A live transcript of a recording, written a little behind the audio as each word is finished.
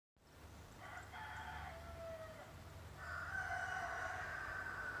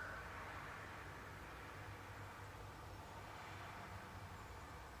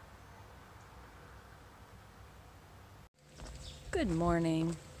Good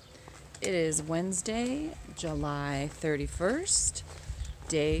morning. It is Wednesday, July 31st,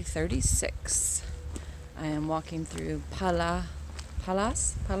 day 36. I am walking through Palas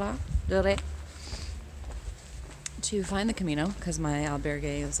de Rei to find the Camino because my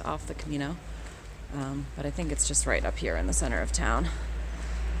albergue is off the Camino. But I think it's just right up here in the center of town.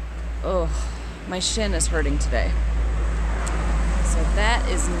 Oh, my shin is hurting today. So that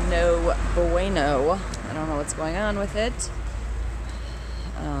is no bueno. I don't know what's going on with it.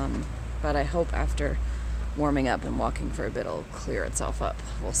 But I hope after warming up and walking for a bit it'll clear itself up.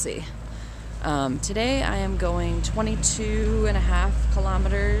 We'll see. Today I am going 22.5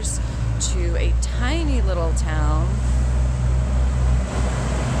 kilometers to a tiny little town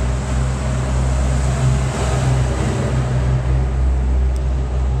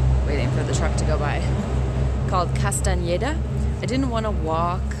waiting for the truck to go by, called Castañeda. I didn't want to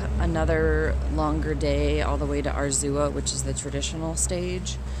walk another longer day all the way to Arzua, which is the traditional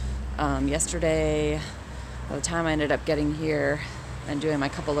stage. Yesterday, by the time I ended up getting here and doing my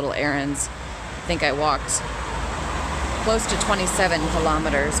couple little errands, I think I walked close to 27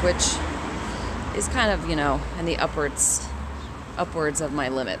 kilometers, which is kind of, in the upwards of my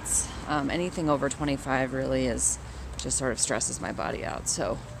limits. Anything over 25 really is just sort of stresses my body out.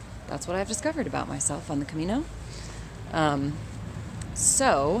 So that's what I've discovered about myself on the Camino.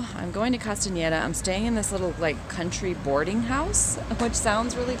 So I'm going to Castañeda. I'm staying in this little country boarding house, which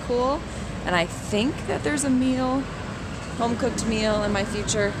sounds really cool. And I think that there's a home cooked meal in my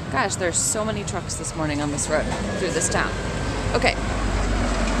future. Gosh, there's so many trucks this morning on this road through this town. Okay,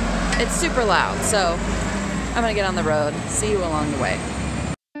 it's super loud, so I'm gonna get on the road. See you along the way.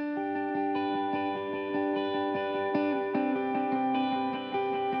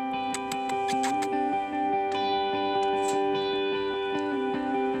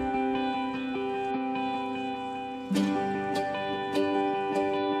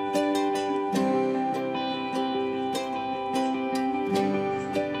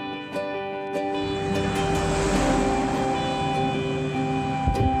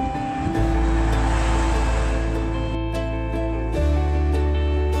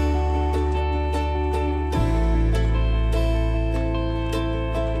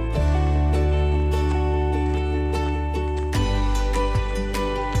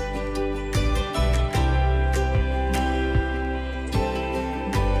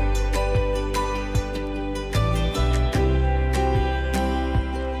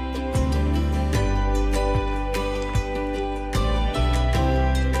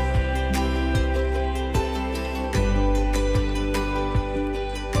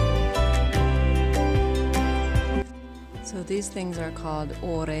 So these things are called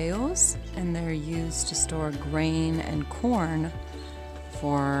oreos, and they're used to store grain and corn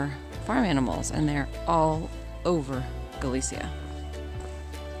for farm animals, and they're all over Galicia.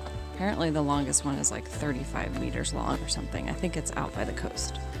 Apparently the longest one is 35 meters long or something. I think it's out by the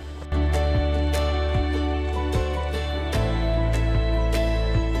coast.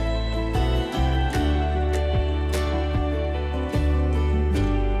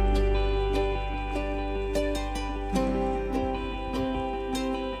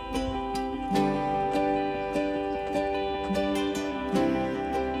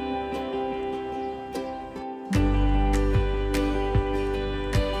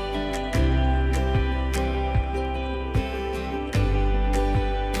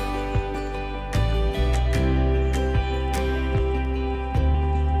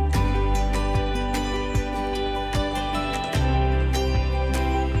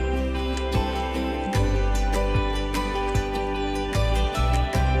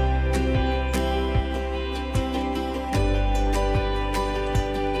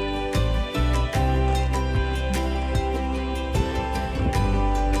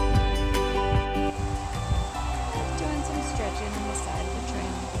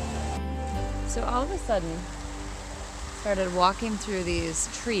 So all of a sudden, started walking through these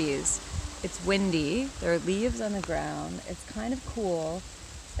trees. It's windy, there are leaves on the ground, it's kind of cool,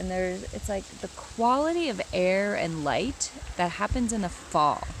 and it's like the quality of air and light that happens in the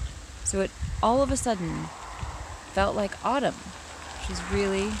fall. So it all of a sudden felt like autumn, which is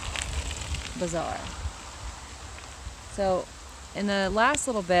really bizarre. So in the last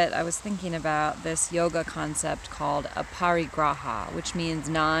little bit, I was thinking about this yoga concept called aparigraha, which means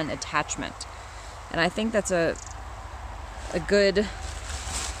non-attachment. And I think that's a good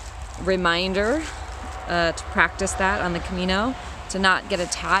reminder to practice that on the Camino, to not get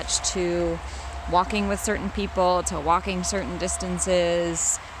attached to walking with certain people, to walking certain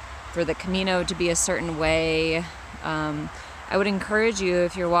distances, for the Camino to be a certain way. I would encourage you,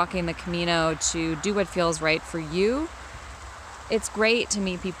 if you're walking the Camino, to do what feels right for you it's great to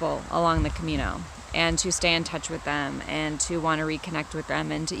meet people along the Camino and to stay in touch with them and to want to reconnect with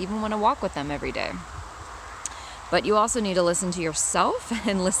them and to even want to walk with them every day. But you also need to listen to yourself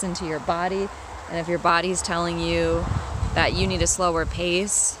and listen to your body. And if your body's telling you that you need a slower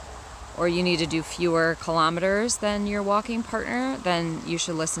pace or you need to do fewer kilometers than your walking partner, then you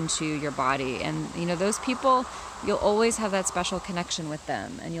should listen to your body. And, you know, those people, you'll always have that special connection with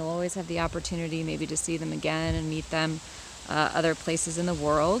them, and you'll always have the opportunity maybe to see them again and meet them other places in the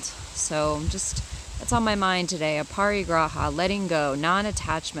world. So just, that's on my mind today. Aparigraha, letting go,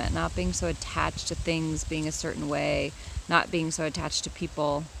 non-attachment, not being so attached to things being a certain way, not being so attached to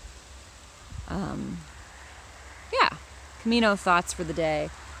people. Camino thoughts for the day.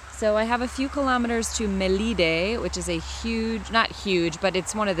 So I have a few kilometers to Melide, which is a huge, not huge, but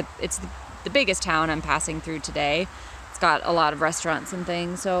it's the biggest town I'm passing through today. It's got a lot of restaurants and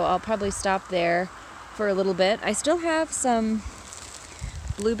things, so I'll probably stop there for a little bit. I still have some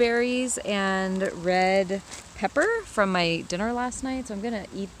blueberries and red pepper from my dinner last night, so I'm gonna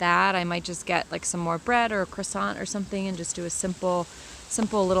eat that. I might just get like some more bread or a croissant or something and just do a simple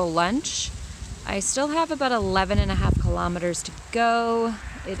little lunch. I still have about 11 and a half kilometers to go.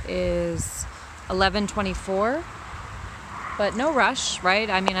 It is 11:24, but no rush, right?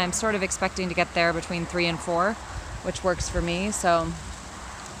 I mean, I'm sort of expecting to get there between 3 and 4, which works for me. So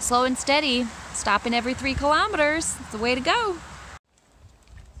slow and steady, stopping every 3 kilometers. It's the way to go.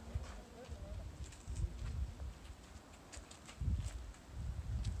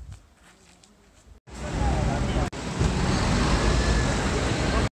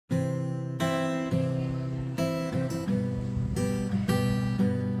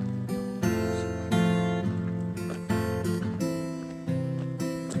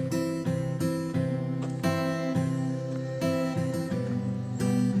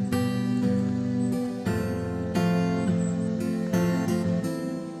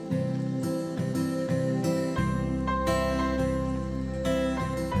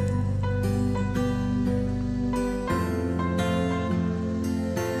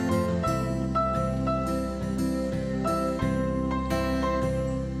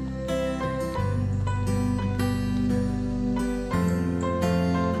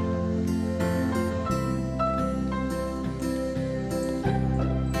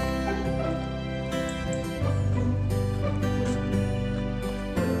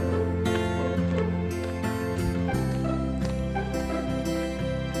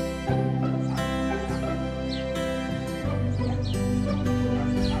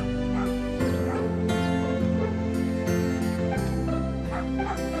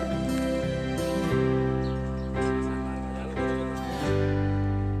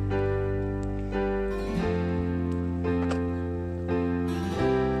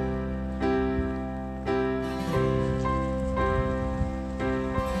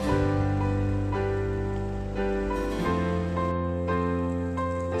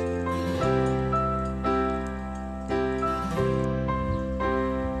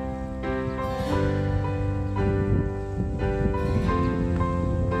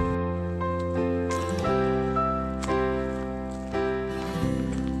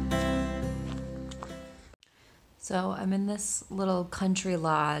 So I'm in this little country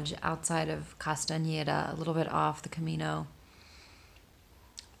lodge outside of Castañeda, a little bit off the Camino.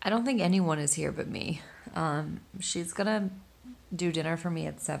 I don't think anyone is here but me. She's gonna do dinner for me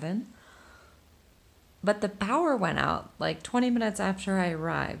at 7. But the power went out like 20 minutes after I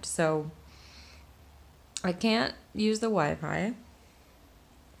arrived, so I can't use the Wi-Fi.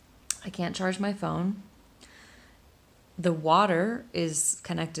 I can't charge my phone. The water is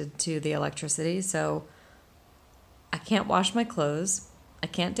connected to the electricity, so I can't wash my clothes. I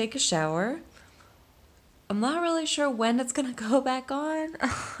can't take a shower. I'm not really sure when it's gonna go back on.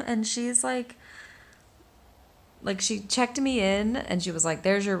 And she's like she checked me in and she was like,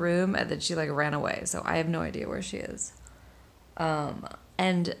 "There's your room," and then she like ran away. So I have no idea where she is.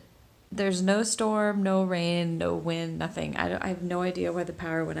 And there's no storm, no rain, no wind, nothing. I have no idea why the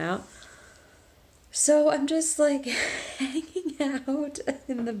power went out. So I'm just like hanging out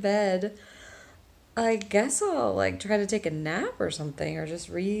in the bed. I guess I'll like try to take a nap or something, or just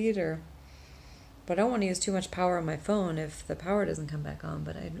read, but I don't want to use too much power on my phone if the power doesn't come back on.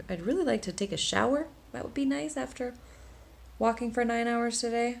 But I'd really like to take a shower. That would be nice after walking for 9 hours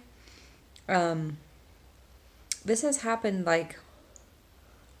today. This has happened like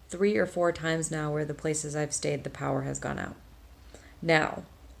 3 or 4 times now where the places I've stayed, the power has gone out. Now,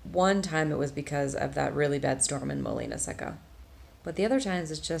 one time it was because of that really bad storm in Molina Seca. But the other times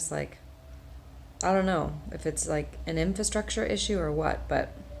it's just like, I don't know if it's like an infrastructure issue or what,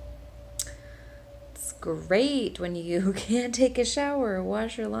 but It's great when you can't take a shower or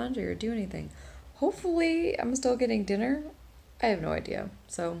wash your laundry or do anything. Hopefully, I'm still getting dinner. I have no idea.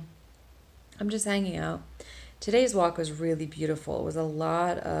 So I'm just hanging out. Today's walk was really beautiful. It was a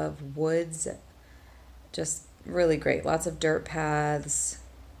lot of woods, just really great. Lots of dirt paths.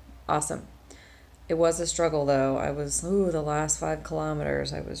 Awesome. It was a struggle though. The last 5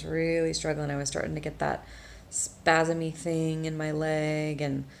 kilometers, I was really struggling. I was starting to get that spasmy thing in my leg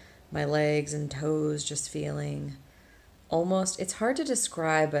and my legs and toes just feeling almost, it's hard to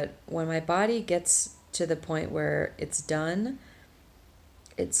describe, but when my body gets to the point where it's done,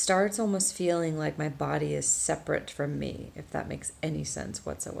 it starts almost feeling like my body is separate from me, if that makes any sense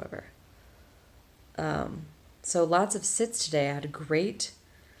whatsoever. So lots of sits today. I had a great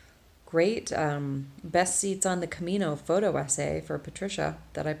best seats on the Camino photo essay for Patricia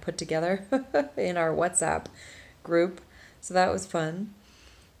that I put together in our WhatsApp group. So that was fun.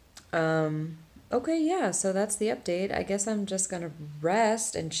 Okay, yeah, so that's the update. I guess I'm just going to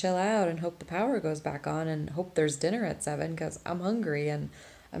rest and chill out and hope the power goes back on and hope there's dinner at 7 because I'm hungry and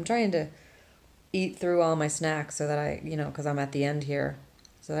I'm trying to eat through all my snacks so that because I'm at the end here,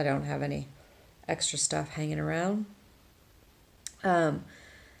 so that I don't have any extra stuff hanging around.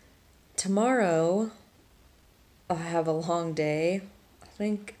 Tomorrow, I have a long day. I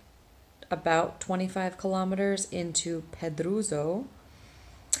think about 25 kilometers into Pedruzo.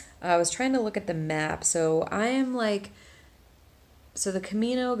 I was trying to look at the map. So the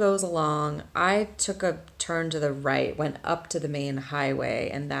Camino goes along. I took a turn to the right, went up to the main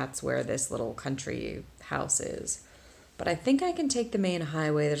highway, and that's where this little country house is. But I think I can take the main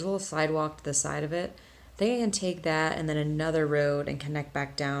highway. There's a little sidewalk to the side of it. I think I can take that and then another road and connect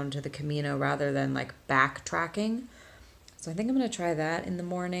back down to the Camino rather than like backtracking. So I think I'm going to try that in the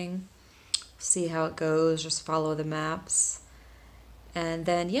morning, see how it goes, just follow the maps. And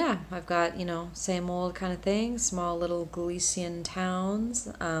then, yeah, I've got, same old kind of thing, small little Galician towns.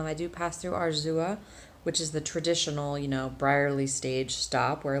 I do pass through Arzua, which is the traditional, Brierley stage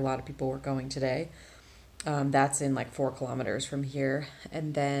stop where a lot of people were going today. That's in like 4 kilometers from here.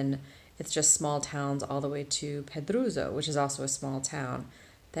 And then it's just small towns all the way to Pedruzo, which is also a small town.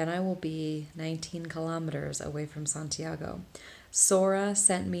 Then I will be 19 kilometers away from Santiago. Sora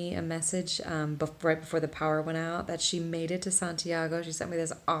sent me a message right before the power went out that she made it to Santiago. She sent me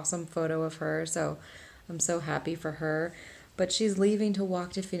this awesome photo of her, so I'm so happy for her. But she's leaving to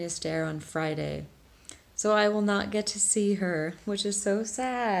walk to Finisterre on Friday. So I will not get to see her, which is so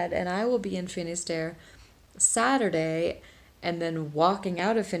sad. And I will be in Finisterre Saturday and then walking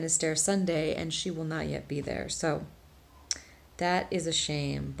out of Finisterre Sunday, and she will not yet be there. So that is a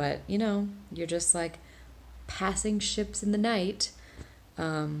shame. But, you're just like passing ships in the night.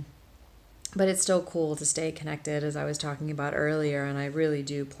 But it's still cool to stay connected, as I was talking about earlier, and I really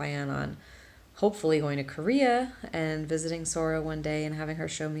do plan on hopefully going to Korea and visiting Sora one day and having her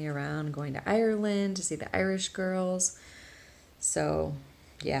show me around, going to Ireland to see the Irish girls. So,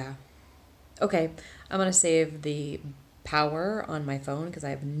 yeah. Okay, I'm going to save the power on my phone because I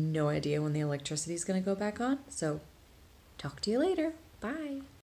have no idea when the electricity is going to go back on. So, talk to you later. Bye.